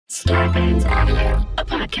Starbane's Audio,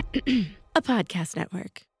 a podcast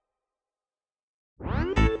network.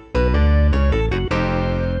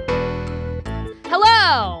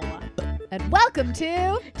 Hello, And welcome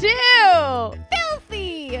to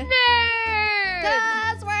Filthy Nerds! Nerds,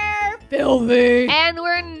 'Cause we're filthy! and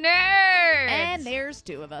we're nerds. And there's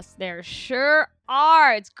two of us. there sure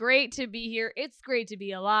are. It's great to be here. It's great to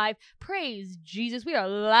be alive. Praise Jesus. We are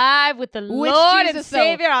live with the Which Lord Jesus, and though?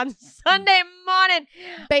 Savior on Sunday morning.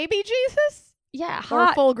 Baby Jesus? Yeah, Or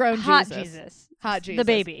hot, full-grown hot Jesus? Jesus. Hot Jesus. The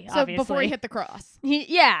baby, So obviously. before he hit the cross.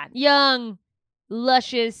 Yeah, young,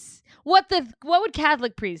 luscious. What would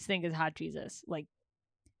Catholic priests think is hot Jesus? Like,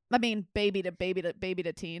 I mean, baby to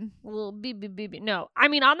teen. little baby. No, I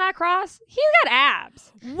mean on that cross, he's got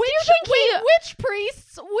abs. Which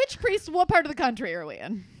priests, what part of the country are we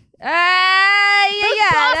in? Yeah,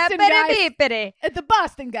 Boston bitty guys. beepity. The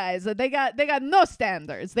Boston guys, they got no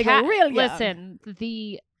standards. They got real young. Listen,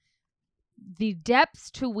 the depths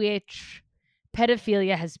to which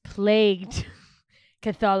pedophilia has plagued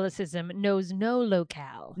Catholicism knows no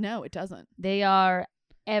locale. No, it doesn't. They are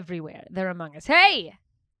everywhere. They're among us. Hey,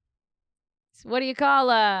 so what do you call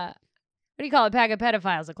a pack of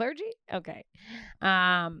pedophiles? A clergy? Okay.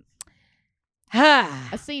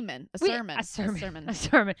 A semen. A sermon. A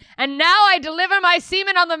sermon. And now I deliver my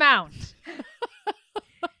semen on the mount.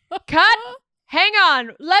 Cut. Hang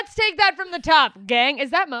on. Let's take that from the top, gang.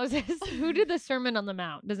 Is that Moses? Who did the Sermon on the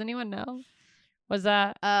Mount? Does anyone know? Was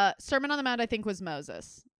that Sermon on the Mount, I think, was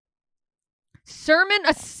Moses. a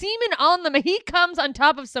semen on the mount? He comes on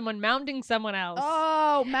top of someone, mounting someone else.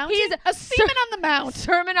 Oh, mountain? He's a semen on the mount.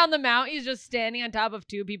 Sermon on the Mount. He's just standing on top of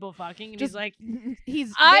two people fucking, and Just- he's like,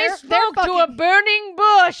 I I spoke to a burning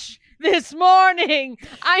bush this morning.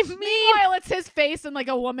 I mean, Meanwhile, it's his face in like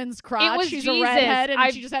a woman's crotch. was She's Jesus. a redhead, and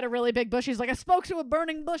I- she just had a really big bush. He's like, I spoke to a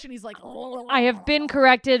burning bush, and he's like, I have been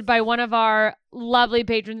corrected by one of our lovely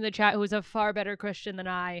patrons in the chat who is a far better Christian than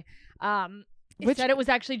I. It said it was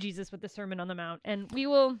actually Jesus with the Sermon on the Mount, and we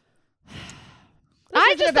will.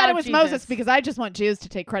 I just thought it about was Jesus. Moses because I just want Jews to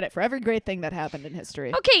take credit for every great thing that happened in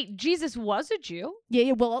history. Okay, Jesus was a Jew.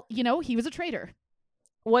 Yeah, well, he was a traitor.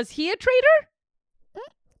 Was he a traitor?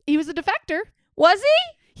 He was a defector. Was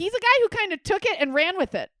he? He's a guy who kind of took it and ran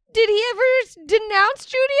with it. Did he ever denounce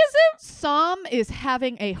Judaism? Sam is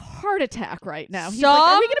having a heart attack right now. He's Psalm like,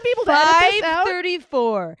 are we going to be able to edit this out?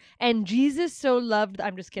 534. And Jesus so loved.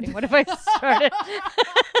 I'm just kidding. What if I started?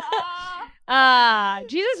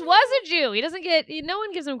 Jesus was a Jew. He doesn't get. No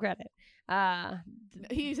one gives him credit.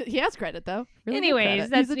 He has credit, though. Really good Anyways, credit.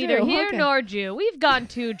 that's He's a neither Jew. here Okay. nor Jew. We've gone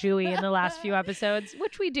too Jewy in the last few episodes,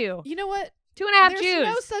 which we do. You know what? 2.5 There's Jews.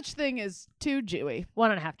 no such thing as too Jewy.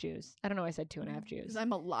 1.5 Jews. I don't know why I said 2.5 Jews. Because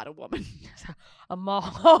I'm a lot of woman. A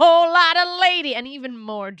whole lot of lady and even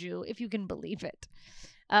more Jew, if you can believe it.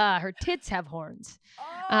 Her tits have horns.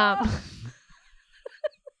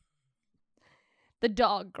 The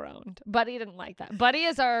dog groaned. Buddy didn't like that. Buddy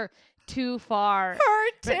is our too far.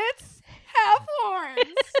 Her tits have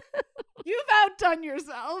horns. You've outdone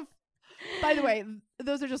yourself. By the way,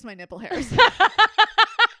 those are just my nipple hairs.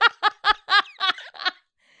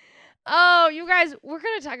 Oh, you guys, we're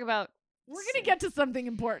going to talk about. We're going to get to something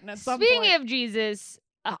important at some Speaking point. of Jesus,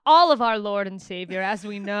 all of our Lord and Savior, as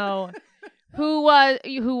we know, who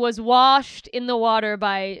was washed in the water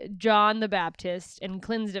by John the Baptist and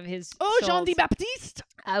cleansed of his Jean souls. the Baptiste.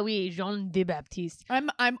 Ah oui, Jean the Baptiste.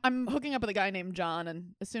 I'm hooking up with a guy named John,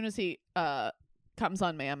 and as soon as he comes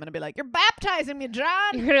on me, I'm going to be like, you're baptizing me,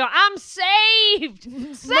 John. You're gonna go, I'm saved.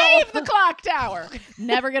 Save the clock tower.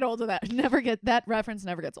 Never get old of that. Never get that reference.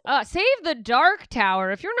 Never gets old. Save the Dark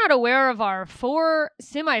Tower. If you're not aware of our 4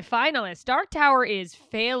 semifinalists, Dark Tower is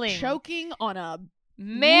failing. Choking on a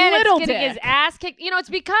Man, little it's getting dick. his ass kicked. You know, it's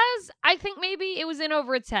because I think maybe it was in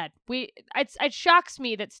over its head. It shocks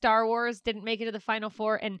me that Star Wars didn't make it to the Final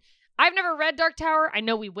Four, and I've never read Dark Tower. I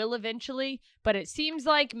know we will eventually, but it seems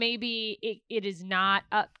like maybe it is not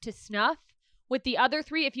up to snuff with the other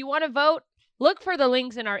 3. If you want to vote, look for the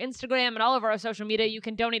links in our Instagram and all of our social media. You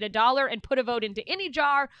can donate $1 and put a vote into any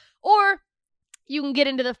jar, or you can get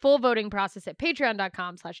into the full voting process at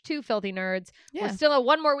patreon.com/2filthynerds. Yeah. We're still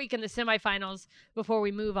one more week in the semifinals before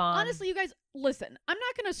we move on. Honestly, you guys, listen, I'm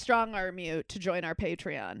not going to strong arm you to join our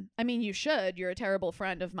Patreon. I mean, you should. You're a terrible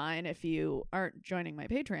friend of mine if you aren't joining my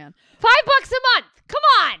Patreon. $5 a month. Come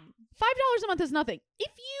on. $5 a month is nothing.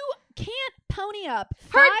 If you can't pony up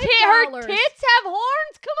 $5, Her tits have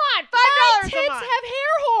horns? Come on. $5 my a tits month. have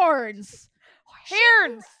hair horns.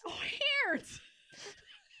 Horns. Hairs.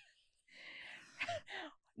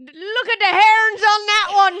 Look at the horns on that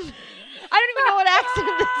one. I don't even know what accent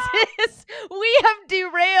this is. We have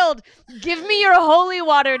derailed. Give me your holy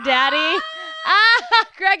water, daddy.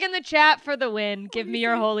 Greg in the chat for the win. Give me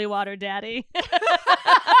your holy water, daddy.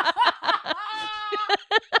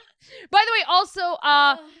 By the way, also,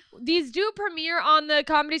 these do premiere on the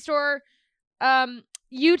Comedy Store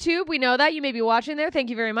YouTube. We know that. You may be watching there. Thank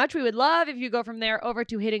you very much. We would love if you go from there over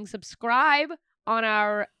to hitting subscribe on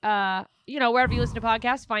our, wherever you listen to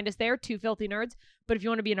podcasts. Find us there, Two Filthy Nerds. But if you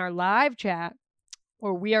want to be in our live chat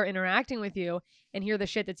where we are interacting with you and hear the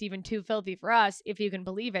shit that's even too filthy for us, if you can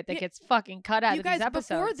believe it, that gets fucking cut out of these episodes.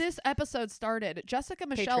 Before this episode started, Jessica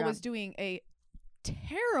Michelle Patreon. was doing a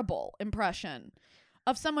terrible impression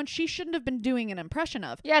of someone she shouldn't have been doing an impression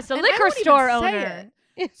of. Yes, a And liquor I won't even store say owner.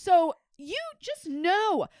 it. So you just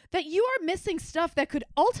know that you are missing stuff that could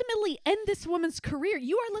ultimately end this woman's career.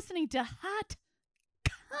 You are listening to hot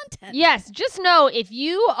content. Yes, just know if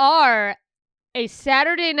you are a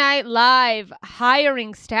Saturday Night Live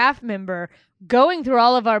hiring staff member going through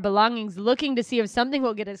all of our belongings looking to see if something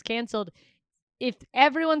will get us canceled, if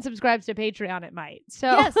everyone subscribes to Patreon, it might. So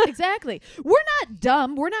Yes, exactly. We're not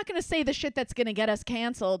dumb. We're not going to say the shit that's going to get us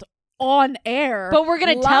canceled on air. But we're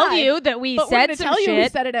going to tell live. you that we But we're said gonna some tell you we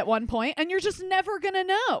shit. said it at one point, and you're just never going to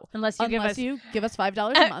know. Unless you Unless give us... you give us $5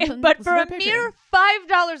 a month. And but listen for to a our Patreon. mere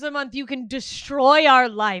 $5 a month, you can destroy our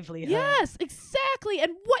livelihood. Yes, exactly.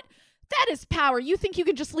 And what? That is power. You think you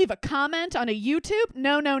can just leave a comment on a YouTube?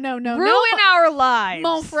 No. Ruin our lives.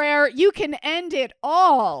 Mon frere, you can end it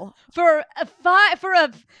all. For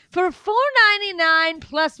 $4.99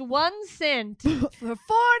 plus 1 cent. For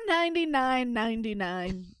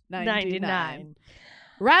 $4.99.99. 99.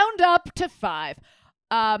 Round up to 5. Do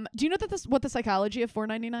you know that what the psychology of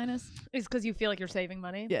 $4.99 is? It's because you feel like you're saving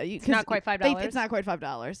money. Yeah, It's not quite $5. It's not quite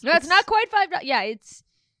 $5. No, it's not quite $5. Yeah, it's...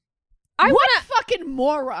 What fucking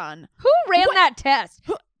moron. Who ran What- that test?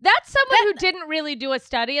 That's someone who didn't really do a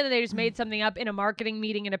study and then they just made something up in a marketing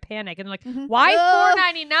meeting in a panic and like, why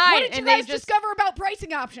 $4.99? What did you And guys they just discover about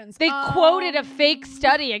pricing options? they quoted a fake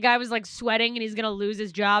study. A guy was like sweating and he's gonna lose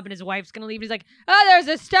his job and his wife's gonna leave. He's like, oh, there's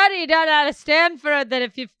a study done out of Stanford that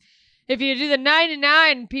if you do the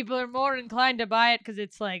 99, people are more inclined to buy it because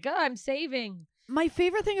it's like, oh, I'm saving. My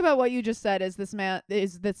favorite thing about what you just said is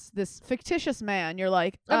this fictitious man. You're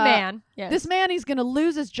like, A man. Yes. this man, he's going to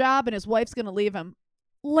lose his job and his wife's going to leave him.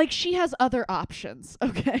 Like, she has other options,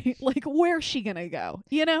 okay? Like, where's she going to go?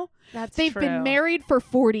 You know? They've been married for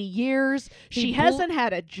 40 years. She hasn't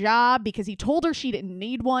had a job because he told her she didn't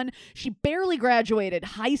need one. She barely graduated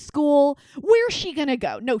high school. Where's she going to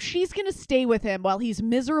go? No, she's going to stay with him while he's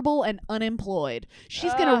miserable and unemployed.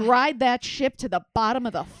 She's going to ride that ship to the bottom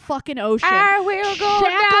of the fucking ocean. I will go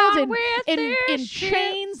shackled down in, with in this ship.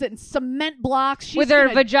 chains and cement blocks. She's With her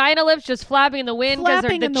gonna vagina lips just flapping in the wind because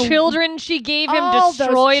Flapping in the the- children she gave him all those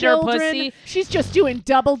destroyed her children. pussy. She's just doing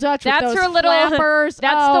double dutch That's with those her little- flappers.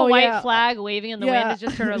 That's Oh, the white yeah. flag waving in the wind. Yeah. It's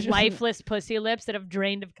just her lifeless pussy lips that have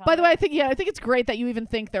drained of color. By the way, I think it's great that you even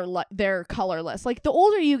think they're colorless. Like, the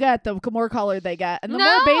older you get, the more color they get, and the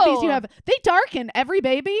more babies you have, they darken every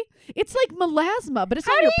baby. It's like melasma, but it's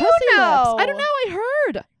How on your do you pussy lips. know? I don't know. I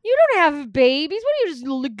heard. You don't have babies. What do you just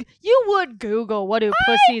look? You would Google what do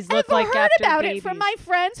pussies look like I've heard after about babies. it from my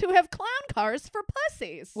friends who have clown cars for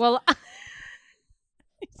pussies. Well,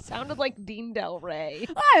 it sounded like Dean Del Rey.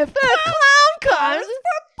 I have clown cars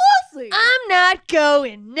for pussies. I'm not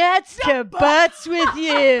going nuts to butts with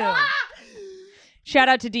you. Shout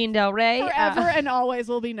out to Dean Del Rey. Forever and always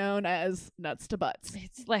will be known as Nuts to Butts.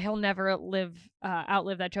 It's like he'll never outlive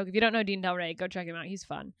that joke. If you don't know Dean Del Rey, go check him out. He's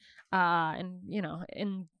fun. And you know,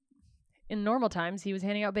 in normal times, he was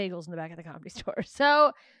handing out bagels in the back of the Comedy Store.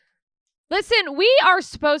 So, listen, we are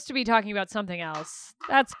supposed to be talking about something else.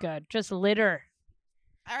 That's good. Just litter.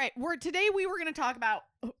 All right, today we were going to talk about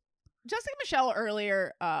Jessica Michelle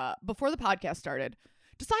earlier, before the podcast started,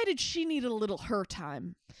 decided she needed a little her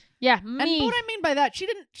time. Yeah, And me what I mean by that, she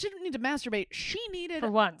didn't need to masturbate. She needed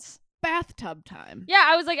for once. bathtub time. Yeah,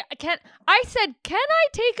 I was like, can I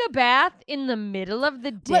take a bath in the middle of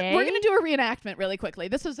the day? We're going to do a reenactment really quickly.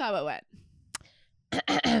 This is how it went.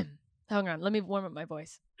 Hang on, let me warm up my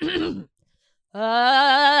voice.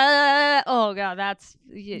 Oh god, that's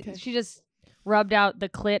Okay. she just rubbed out the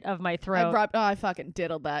clit of my throat. I fucking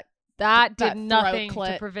diddled that. That that did throat nothing to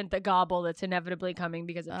clit. prevent the gobble that's inevitably coming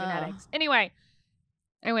because of Ugh. genetics. Anyway,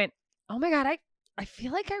 I went, oh my god, I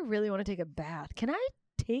feel like I really want to take a bath. Can I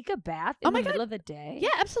take a bath in Oh the my God. middle of the day? Yeah,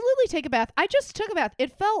 absolutely take a bath. I just took a bath.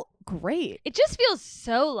 It felt great. It just feels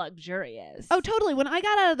so luxurious. Oh, totally. When I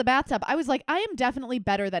got out of the bathtub, I was like, I am definitely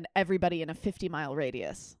better than everybody in a 50-mile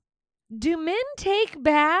radius. do men take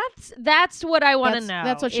baths? That's what I want to know.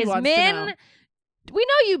 That's what she Is wants men to know. We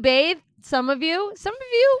know you bathe. Some of you,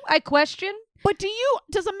 I question. But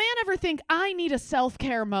does a man ever think, I need a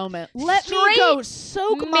self-care moment? Let me go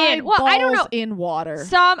soak my balls in water.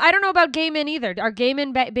 I don't know about gay men either. Are gay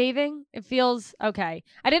men bathing? It feels okay.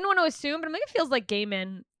 I didn't want to assume, but I'm like, it feels like gay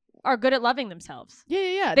men are good at loving themselves.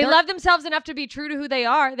 Yeah. They love themselves enough to be true to who they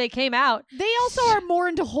are. They came out. They also are more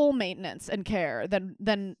into hole maintenance and care than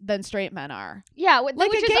straight men are. Yeah, like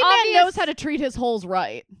a gay man knows how to treat his holes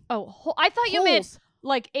right. Oh, I thought you meant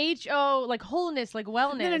like HO, like wholeness, like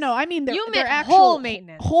wellness. No. I mean, they're actual hole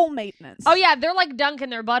maintenance. Hole maintenance. Oh yeah, they're like dunking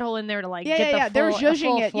their butthole in there to like get the full, they're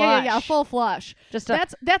zhuzhing it. Flush. Yeah, full flush.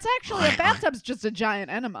 That's actually a bathtub's just a giant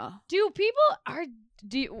enema.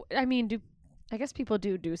 I guess people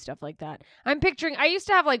do stuff like that. I'm picturing. I used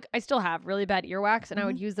to have I still have really bad earwax, and I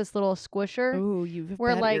would use this little squisher. Ooh, you have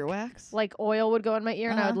where bad earwax? Like oil would go in my ear,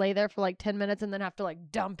 and I would lay there for like 10 minutes, and then have to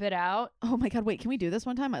like dump it out. Oh my god! Wait, can we do this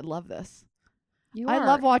one time? I'd love this. I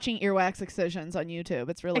love watching earwax excisions on YouTube.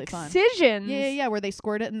 It's really fun. Excisions? Yeah, where they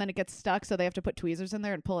squirt it and then it gets stuck, so they have to put tweezers in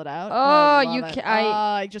there and pull it out.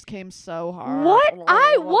 I just came so hard.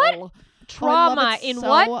 What trauma in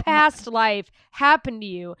what past life happened to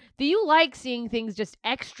you that you like seeing things just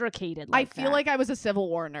extricated like that? I feel like I was a Civil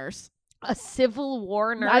War nurse. A Civil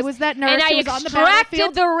War nurse? I was that nurse and who I was on the battlefield.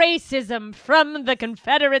 extracted the racism from the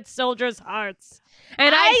Confederate soldiers' hearts.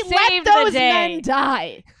 And I saved let those the day. men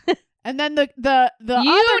die. And then the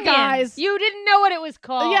other guys. You didn't know what it was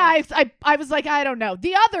called. Yeah, I was like, I don't know.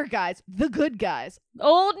 The other guys, the good guys.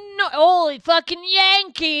 Old fucking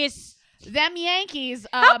Yankees. Them Yankees.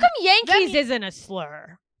 How come Yankees isn't a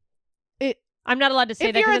slur? I'm not allowed to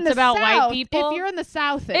say that because it's about white people. If you're in the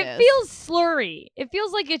South, it feels slurry. It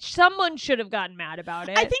feels like someone should have gotten mad about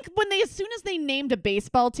it. I think as soon as they named a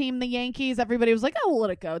baseball team the Yankees, everybody was like, oh, we'll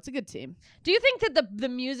let it go. It's a good team. Do you think that the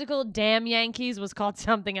musical Damn Yankees was called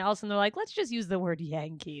something else and they're like, let's just use the word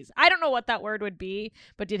Yankees? I don't know what that word would be,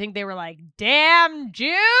 but do you think they were like, damn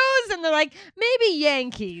Jews? And they're like, maybe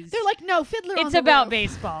Yankees. They're like, no, Fiddler on the It's about Roof.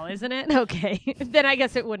 Baseball, isn't it? Okay. Then I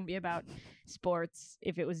guess it wouldn't be about sports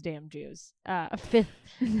if it was damn Jews. Fiddler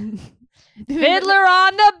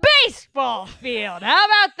on the baseball field. How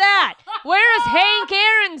about that? Where is Hank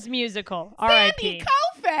Aaron's musical? R.I.P. Sandy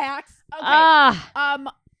Koufax.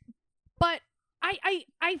 Okay. But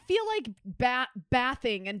I feel like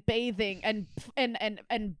bathing and bathing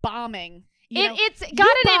and bombing. You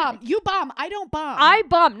bomb. I don't bomb. I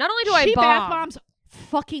bomb. Not only do I bomb. She bath bombs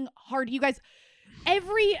fucking hard. You guys.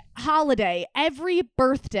 Every holiday, every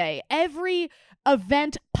birthday, every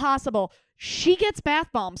event possible, she gets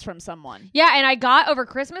bath bombs from someone. Yeah, and over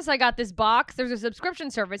Christmas, I got this box. There's a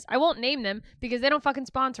subscription service. I won't name them because they don't fucking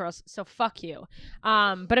sponsor us, so fuck you.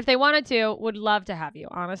 But if they wanted to, would love to have you,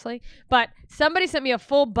 honestly. But somebody sent me a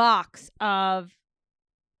full box of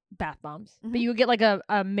bath bombs. Mm-hmm. But you would get like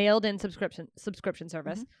a mailed-in subscription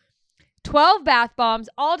service. Mm-hmm. 12 bath bombs,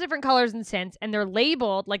 all different colors and scents, and they're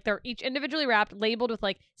labeled, like they're each individually wrapped, labeled with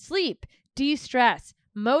like sleep, de-stress,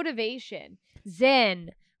 motivation,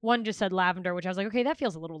 zen. One just said lavender, which I was like, okay, that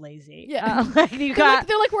feels a little lazy. Yeah. They're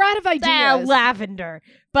like, we're out of ideas. Lavender.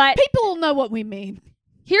 But people will know what we mean.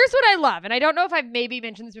 Here's what I love, and I don't know if I've maybe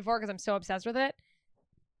mentioned this before because I'm so obsessed with it.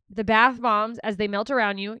 The bath bombs, as they melt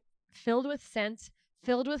around you, filled with scents,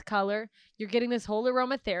 filled with color. You're getting this whole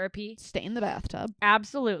aromatherapy. Stay in the bathtub.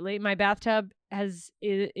 Absolutely. My bathtub it's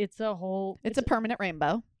a permanent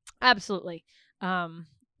rainbow. Absolutely.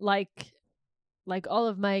 Like all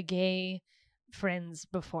of my gay friends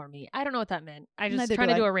before me. I don't know what that meant. I just trying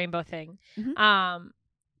to do a rainbow thing. Mm-hmm.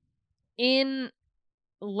 In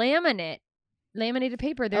laminated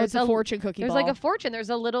paper, there's a fortune cookie There's ball. like a fortune. There's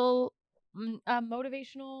a little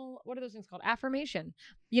motivational, what are those things called? Affirmation.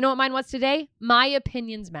 You know what mine was today? My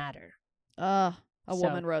opinions matter. A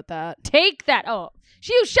woman wrote that. Take that. Oh,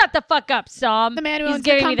 you shut the fuck up, Sam. The man who owns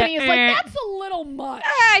the company is like, that's a little much.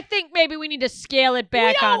 I think maybe we need to scale it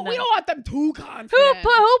back on them. We don't want them too confident.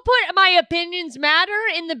 Who put my opinions matter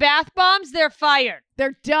in the bath bombs? They're fired.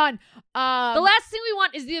 They're done. The last thing we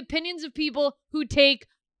want is the opinions of people who take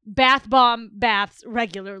baths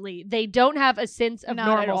regularly. They don't have a sense of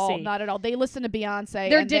normalcy. Not at all. They listen to Beyonce.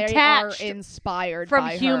 They're detached. They are inspired from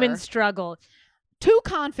by human her. Struggle. Too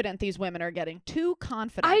confident. These women are getting too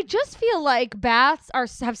confident. I just feel like baths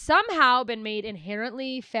have somehow been made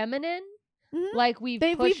inherently feminine. Mm-hmm. Like we've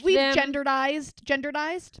genderized.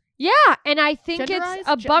 Yeah, and I think it's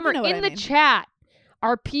a bummer. In the chat,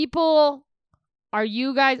 are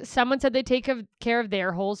you guys? Someone said they take care of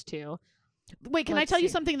their holes too. Wait, can I tell you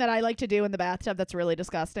something that I like to do in the bathtub that's really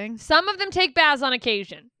disgusting? Some of them take baths on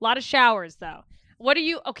occasion. A lot of showers, though. What are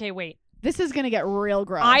you... Okay, wait. This is going to get real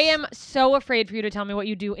gross. I am so afraid for you to tell me what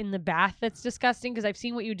you do in the bath that's disgusting, because I've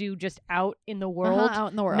seen what you do just out in the world.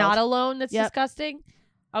 Out in the world. Not alone that's disgusting.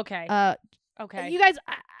 Okay. Okay. You guys,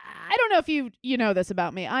 I don't know if you know this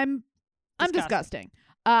about me. I'm disgusting.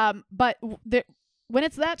 But when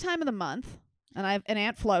it's that time of the month and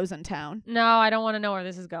Aunt Flo's in town. No, I don't want to know where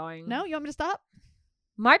this is going. No, you want me to stop?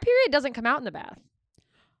 My period doesn't come out in the bath.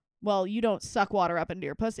 Well, you don't suck water up into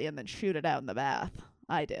your pussy and then shoot it out in the bath.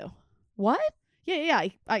 I do. What? Yeah.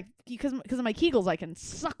 I because of my Kegels, I can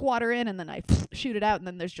suck water in and then I shoot it out, and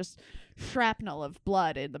then there's just shrapnel of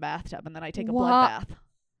blood in the bathtub, and then I take a blood bath.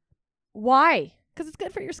 Why? Because it's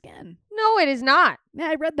good for your skin. No, it is not. Yeah,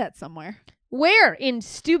 I read that somewhere. Where? In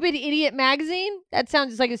Stupid Idiot Magazine? That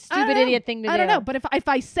sounds like a stupid idiot thing to do. I don't know, but if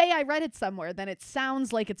I say I read it somewhere, then it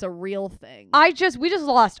sounds like it's a real thing. We just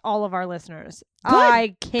lost all of our listeners. Good.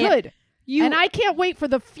 I can't. Good. And I can't wait for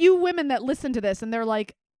the few women that listen to this and they're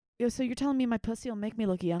like, so you're telling me my pussy will make me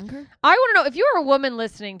look younger? I want to know, if you're a woman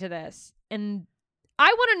listening to this, and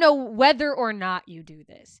I want to know whether or not you do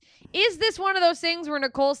this. Is this one of those things where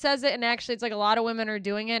Nicole says it and actually it's like a lot of women are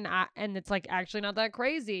doing it and it's like actually not that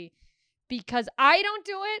crazy? Because I don't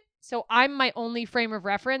do it, so I'm my only frame of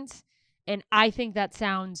reference, and I think that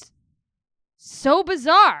sounds so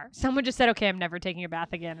bizarre. Someone just said, okay, I'm never taking a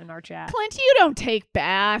bath again in our chat. Clint, you don't take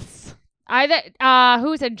baths.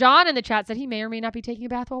 Who said? John in the chat said he may or may not be taking a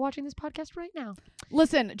bath while watching this podcast right now.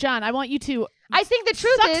 Listen, John, I want you to. I think the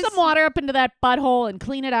truth is, suck some water up into that butthole and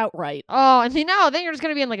clean it out right. Oh, and then you're just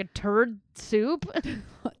gonna be in like a turd soup.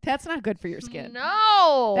 That's not good for your skin.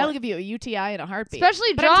 No, that'll give you a UTI in a heartbeat.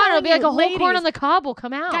 Especially John, it'll be like a whole corn on the cob will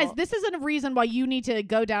come out. Guys, this isn't a reason why you need to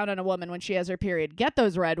go down on a woman when she has her period. Get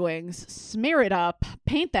those Red Wings, smear it up,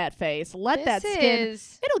 paint that face, let that skin.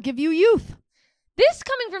 It'll give you youth. This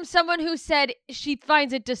coming from someone who said she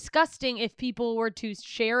finds it disgusting if people were to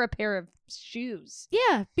share a pair of shoes.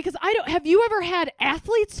 Yeah, because have you ever had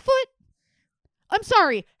athlete's foot? I'm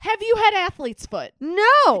sorry. Have you had athlete's foot?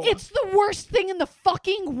 No. It's the worst thing in the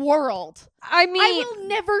fucking world. I mean, I will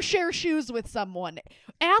never share shoes with someone.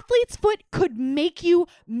 Athlete's foot could make you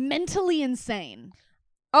mentally insane.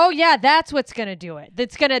 Oh yeah, that's what's going to do it.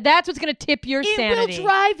 That's what's going to tip your sanity. It will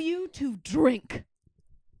drive you to drink.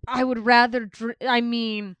 I would rather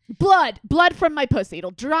blood from my pussy. It'll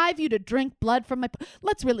drive you to drink blood from my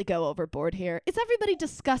Let's really go overboard here. Is everybody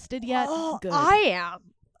disgusted yet? Oh, good. I am.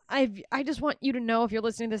 I just want you to know, if you're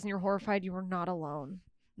listening to this and you're horrified, you are not alone.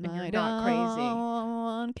 And you're not crazy.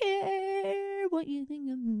 I don't care what you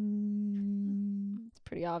think of me. It's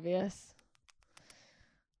pretty obvious.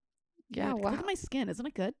 Yeah, wow. Look at my skin. Isn't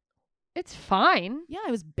it good? It's fine. Yeah,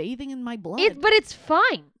 I was bathing in my blood. But it's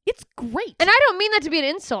fine. It's great. And I don't mean that to be an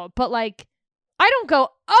insult, but like, I don't go,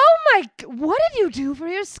 oh my, what did you do for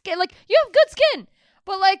your skin? Like, you have good skin.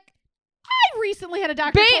 But like, I recently had a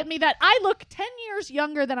doctor told me that I look 10 years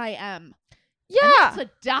younger than I am. Yeah. And that's a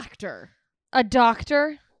doctor. A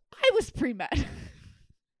doctor? I was pre-med.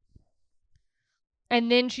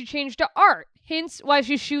 And then she changed to art. Hence why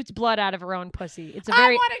she shoots blood out of her own pussy. It's a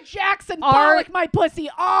very... I want a Jackson Pollock my pussy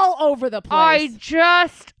all over the place.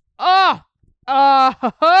 I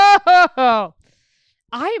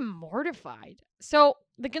am mortified. So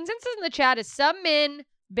the consensus in the chat is some men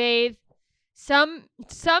bathe, some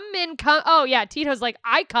men come. Oh yeah, Tito's like,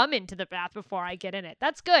 I come into the bath before I get in it.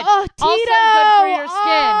 That's good. Oh, Tito! Also good for your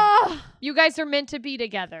skin. You guys are meant to be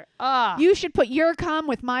together. You should put your cum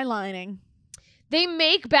with my lining. They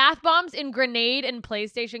make bath bombs in grenade and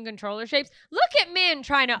PlayStation controller shapes. Look at men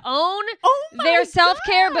trying to own their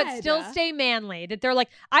self-care but still stay manly. That they're like,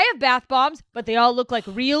 I have bath bombs, but they all look like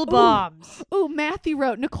real bombs. Ooh, Matthew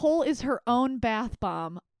wrote, Nicole is her own bath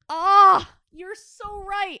bomb. You're so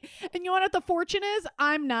right. And you know what the fortune is?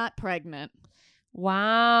 I'm not pregnant.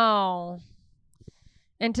 Wow.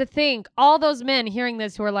 And to think, all those men hearing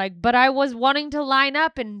this who are like, but I was wanting to line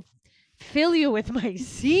up and fill you with my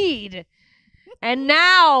seed. And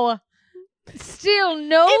now, still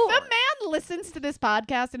no... If a man listens to this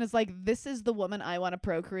podcast and is like, this is the woman I want to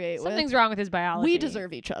procreate with... Something's wrong with his biology. We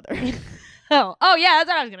deserve each other. Oh, yeah, that's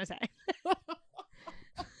what I was going to say.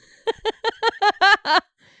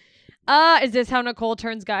 Is this how Nicole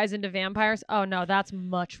turns guys into vampires? Oh, no, that's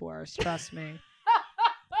much worse. Trust me.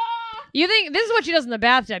 You think... This is what she does in the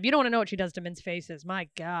bathtub. You don't want to know what she does to men's faces. My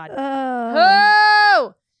God.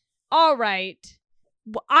 Oh! All right.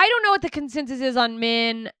 I don't know what the consensus is on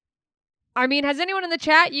men. I mean, has anyone in the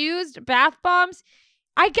chat used bath bombs?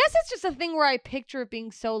 I guess it's just a thing where I picture it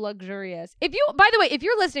being so luxurious. By the way, if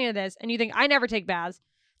you're listening to this and you think I never take baths,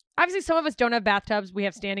 obviously some of us don't have bathtubs. We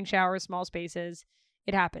have standing showers, small spaces.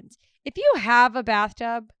 It happens. If you have a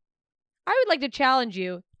bathtub, I would like to challenge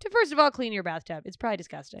you to, first of all, clean your bathtub. It's probably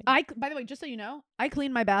disgusting. By the way, just so you know, I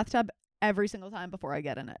clean my bathtub every single time before I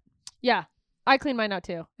get in it. Yeah, I clean mine out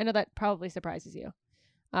too. I know that probably surprises you.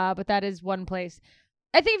 But that is one place.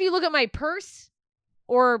 I think if you look at my purse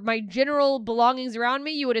or my general belongings around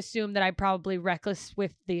me, you would assume that I'm probably reckless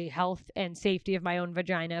with the health and safety of my own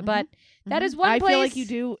vagina. But that is one place. I feel like you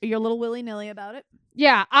do. You're a little willy-nilly about it.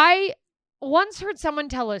 Yeah, I once heard someone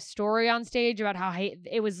tell a story on stage about how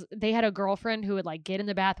they had a girlfriend who would like get in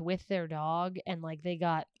the bath with their dog and like they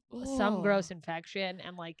got some gross infection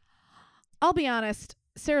and like. I'll be honest,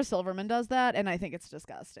 Sarah Silverman does that and I think it's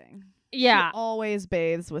disgusting. Yeah. She always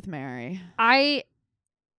bathes with Mary. I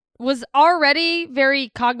was already very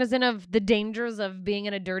cognizant of the dangers of being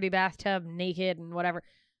in a dirty bathtub naked and whatever.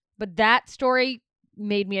 But that story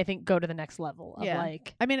made me, I think, go to the next level of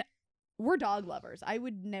like. I mean, we're dog lovers. I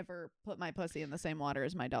would never put my pussy in the same water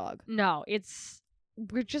as my dog. No, it's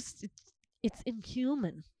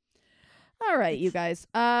inhuman. All right, you guys.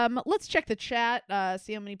 Let's check the chat.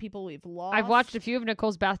 See how many people we've lost. I've watched a few of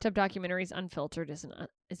Nicole's bathtub documentaries. Unfiltered is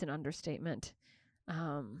an understatement.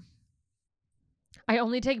 I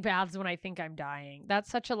only take baths when I think I'm dying.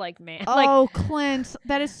 That's such a man. Oh, Clint,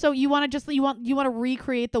 that is so. You want to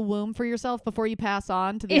recreate the womb for yourself before you pass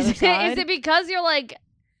on to the other side? Is it because you're like,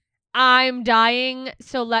 I'm dying,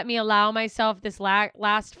 so let me allow myself this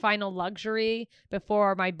last final luxury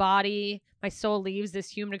before my soul leaves this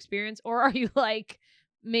human experience? Or are you like,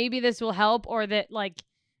 maybe this will help, or that like,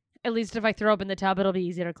 at least if I throw up in the tub, it'll be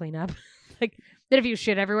easier to clean up? Like, that if you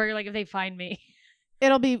shit everywhere, you're like, if they find me.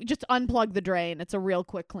 It'll be just unplug the drain. It's a real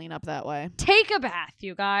quick cleanup that way. Take a bath,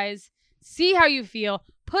 you guys. See how you feel.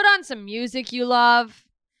 Put on some music you love.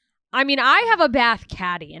 I mean, I have a bath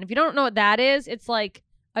caddy, and if you don't know what that is, it's like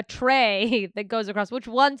a tray that goes across, which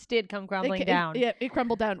once did come crumbling down. Yeah, it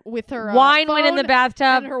crumbled down with her wine went in the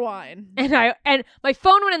bathtub. And her wine. And my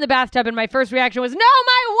phone went in the bathtub, and my first reaction was, no,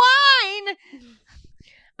 my wine!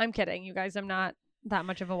 I'm kidding, you guys. I'm not that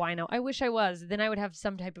much of a wino. I wish I was. Then I would have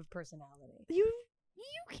some type of personality. You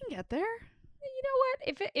can get there. You know what?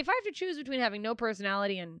 If I have to choose between having no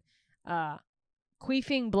personality and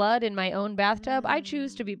queefing blood in my own bathtub, I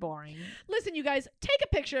choose to be boring. Listen, you guys, take a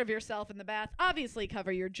picture of yourself in the bath. Obviously, cover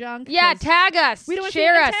your junk. Yeah, tag us. We don't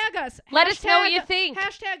share us. Tag us. Let us know what you think.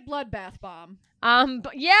 Hashtag bloodbath bomb.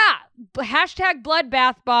 Hashtag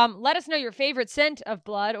bloodbath bomb. Let us know your favorite scent of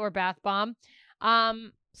blood or bath bomb.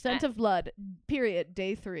 Scent of blood. Period.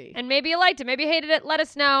 Day 3. And maybe you liked it. Maybe you hated it. Let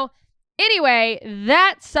us know. Anyway,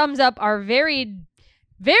 that sums up our very,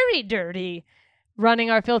 very dirty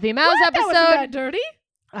Running Our Filthy Mouths episode. That wasn't that dirty.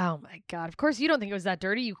 Oh my God. Of course you don't think it was that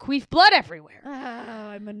dirty. You queef blood everywhere. Oh,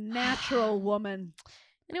 I'm a natural woman.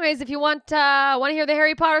 Anyways, if you want to hear the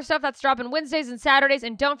Harry Potter stuff, that's dropping Wednesdays and Saturdays.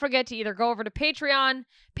 And don't forget to either go over to Patreon,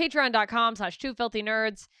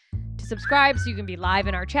 patreon.com/twofilthynerds to subscribe so you can be live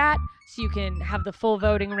in our chat, so you can have the full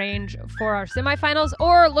voting range for our semifinals,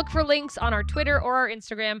 or look for links on our Twitter or our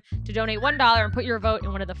Instagram to donate $1 and put your vote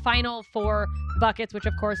in one of the final 4 buckets, which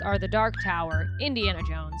of course are The Dark Tower, Indiana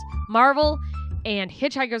Jones, Marvel, and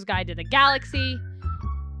Hitchhiker's Guide to the Galaxy.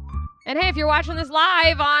 And hey, if you're watching this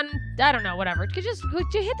live on, I don't know, whatever, could you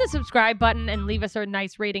hit the subscribe button and leave us a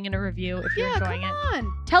nice rating and a review if you're enjoying it. Come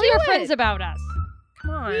on. Tell your friends about us.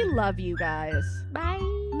 Come on. We love you guys. Bye.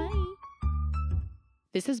 Bye.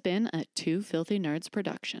 This has been a Two Filthy Nerds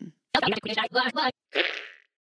production.